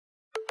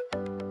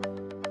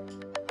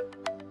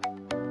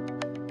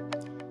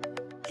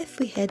If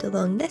we head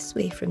along this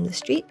way from the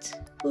street,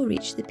 we'll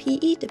reach the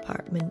PE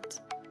department.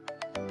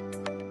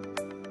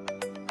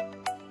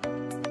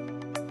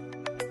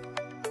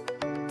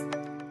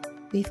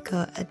 We've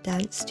got a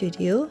dance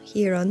studio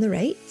here on the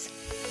right.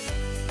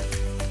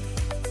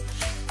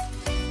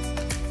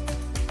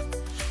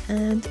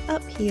 And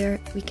up here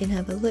we can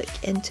have a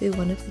look into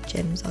one of the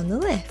gyms on the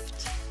left.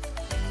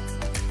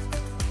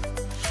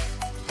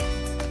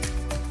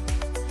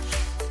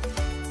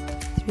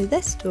 Through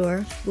this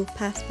door, we'll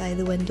pass by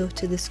the window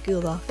to the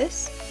school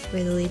office,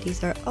 where the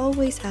ladies are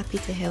always happy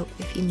to help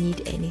if you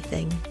need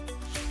anything.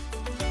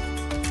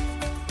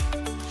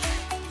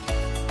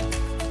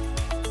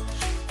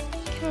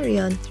 Carry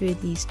on through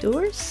these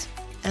doors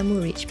and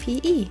we'll reach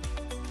PE.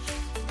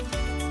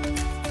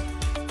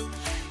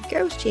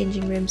 Girls'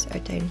 changing rooms are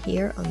down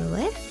here on the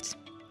left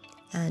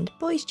and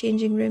boys'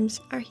 changing rooms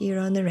are here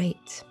on the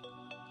right.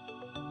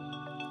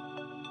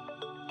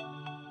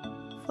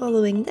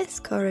 Following this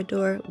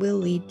corridor will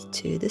lead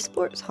to the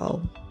sports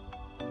hall.